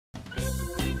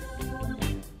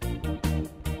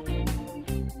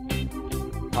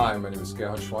Hi, my name is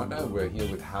Gerhard Schwartner. We're here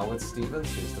with Howard Stevens.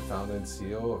 He's the founder and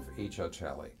CEO of HR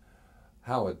Charlie.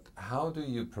 Howard, how do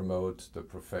you promote the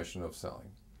profession of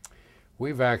selling?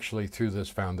 We've actually, through this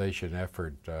foundation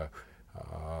effort,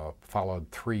 followed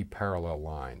three parallel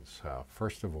lines.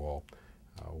 First of all,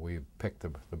 we picked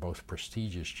the most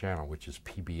prestigious channel, which is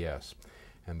PBS,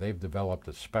 and they've developed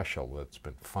a special that's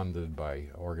been funded by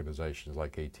organizations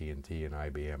like AT&T and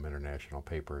IBM, International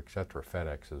Paper, etc.,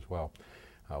 FedEx as well.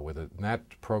 And that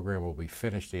program will be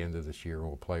finished at the end of this year and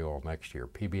will play all next year.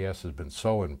 PBS has been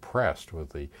so impressed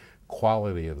with the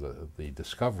quality of the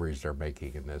discoveries they're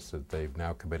making in this that they've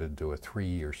now committed to a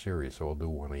 3-year series, so we'll do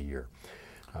one a year.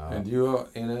 And you're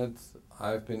in it.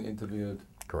 I've been interviewed.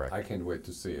 Correct. I can't wait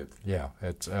to see it. Yeah,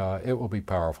 it will be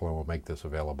powerful, and we'll make this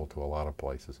available to a lot of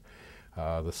places.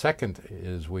 The second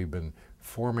is we've been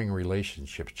forming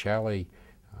relationships. Charlie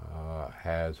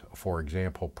has, for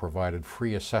example, provided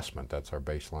free assessment, that's our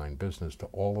baseline business, to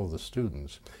all of the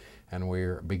students. And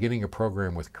we're beginning a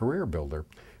program with Career Builder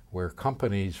where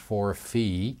companies, for a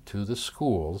fee to the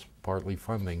schools, partly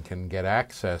funding, can get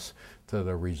access to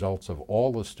the results of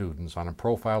all the students on a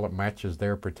profile that matches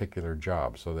their particular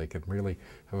job, so they can really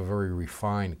have a very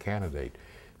refined candidate.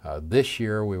 This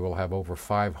year we will have over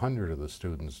 500 of the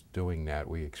students doing that.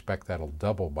 We expect that'll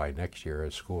double by next year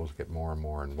as schools get more and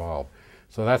more involved.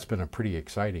 So that's been a pretty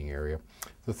exciting area.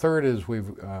 The third is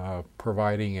we've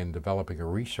providing and developing a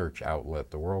research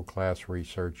outlet, the world-class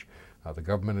research. The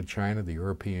government of China, the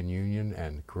European Union,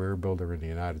 and Career Builder in the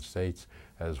United States,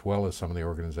 as well as some of the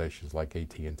organizations like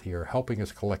AT&T, are helping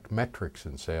us collect metrics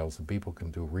in sales that people can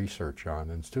do research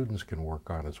on and students can work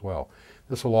on as well.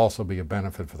 This will also be a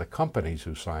benefit for the companies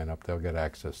who sign up. They'll get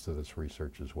access to this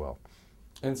research as well.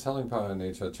 And Selling Power and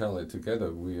HR Charlie,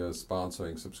 together we are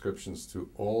sponsoring subscriptions to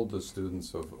all the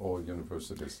students of all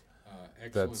universities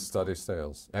that study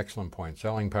sales. Excellent point.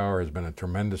 Selling Power has been a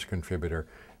tremendous contributor.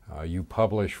 You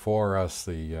publish for us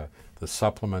the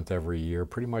supplement every year,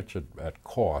 pretty much at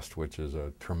cost, which is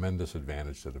a tremendous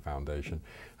advantage to the foundation.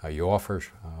 You offer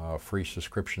free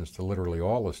subscriptions to literally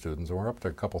all the students, and we're up to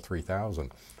a couple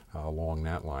 3,000 along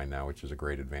that line now, which is a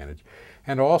great advantage.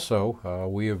 And also,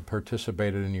 we have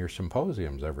participated in your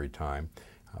symposiums every time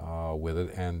with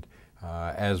it, and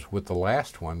as with the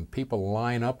last one, people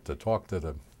line up to talk to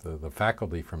the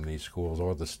faculty from these schools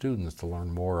or the students to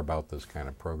learn more about this kind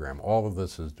of program. All of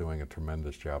this is doing a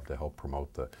tremendous job to help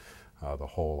promote the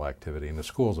whole activity, and the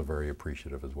schools are very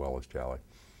appreciative as well as Jolly.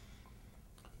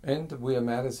 And we are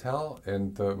mad as hell,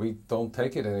 and we don't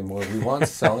take it anymore. We want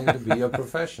selling to be a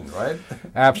profession, right?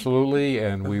 Absolutely,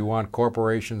 and we want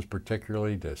corporations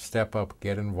particularly to step up,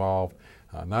 get involved,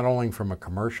 not only from a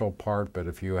commercial part, but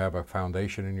if you have a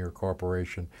foundation in your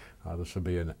corporation, this would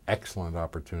be an excellent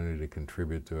opportunity to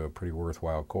contribute to a pretty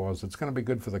worthwhile cause. It's going to be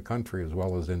good for the country as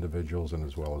well as individuals and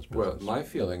as well as business. Well, my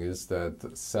feeling is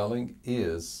that selling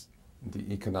is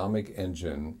the economic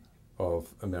engine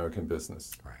of American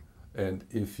business. Right. And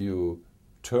if you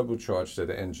turbocharge that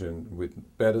engine with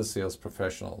better sales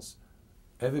professionals,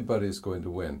 everybody is going to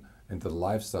win, and the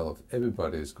lifestyle of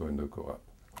everybody is going to go up.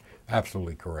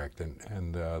 Absolutely correct,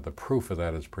 and the proof of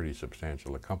that is pretty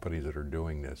substantial. The companies that are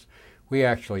doing this, we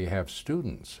actually have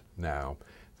students now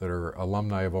that are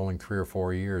alumni of only 3 or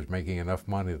 4 years making enough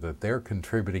money that they're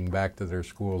contributing back to their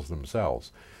schools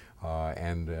themselves.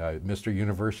 Mr.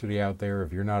 University out there,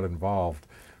 if you're not involved,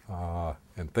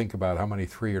 and think about how many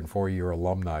 3- and 4-year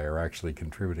alumni are actually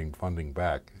contributing funding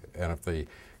back, and if they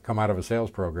come out of a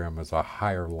sales program, it's a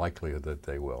higher likelihood that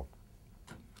they will.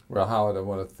 Well, Howard, I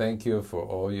want to thank you for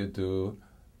all you do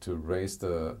to raise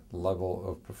the level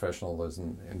of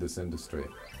professionalism in this industry.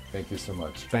 Thank you so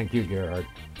much. Thank you, Gerhard.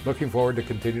 Looking forward to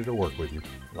continue to work with you.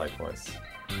 Likewise.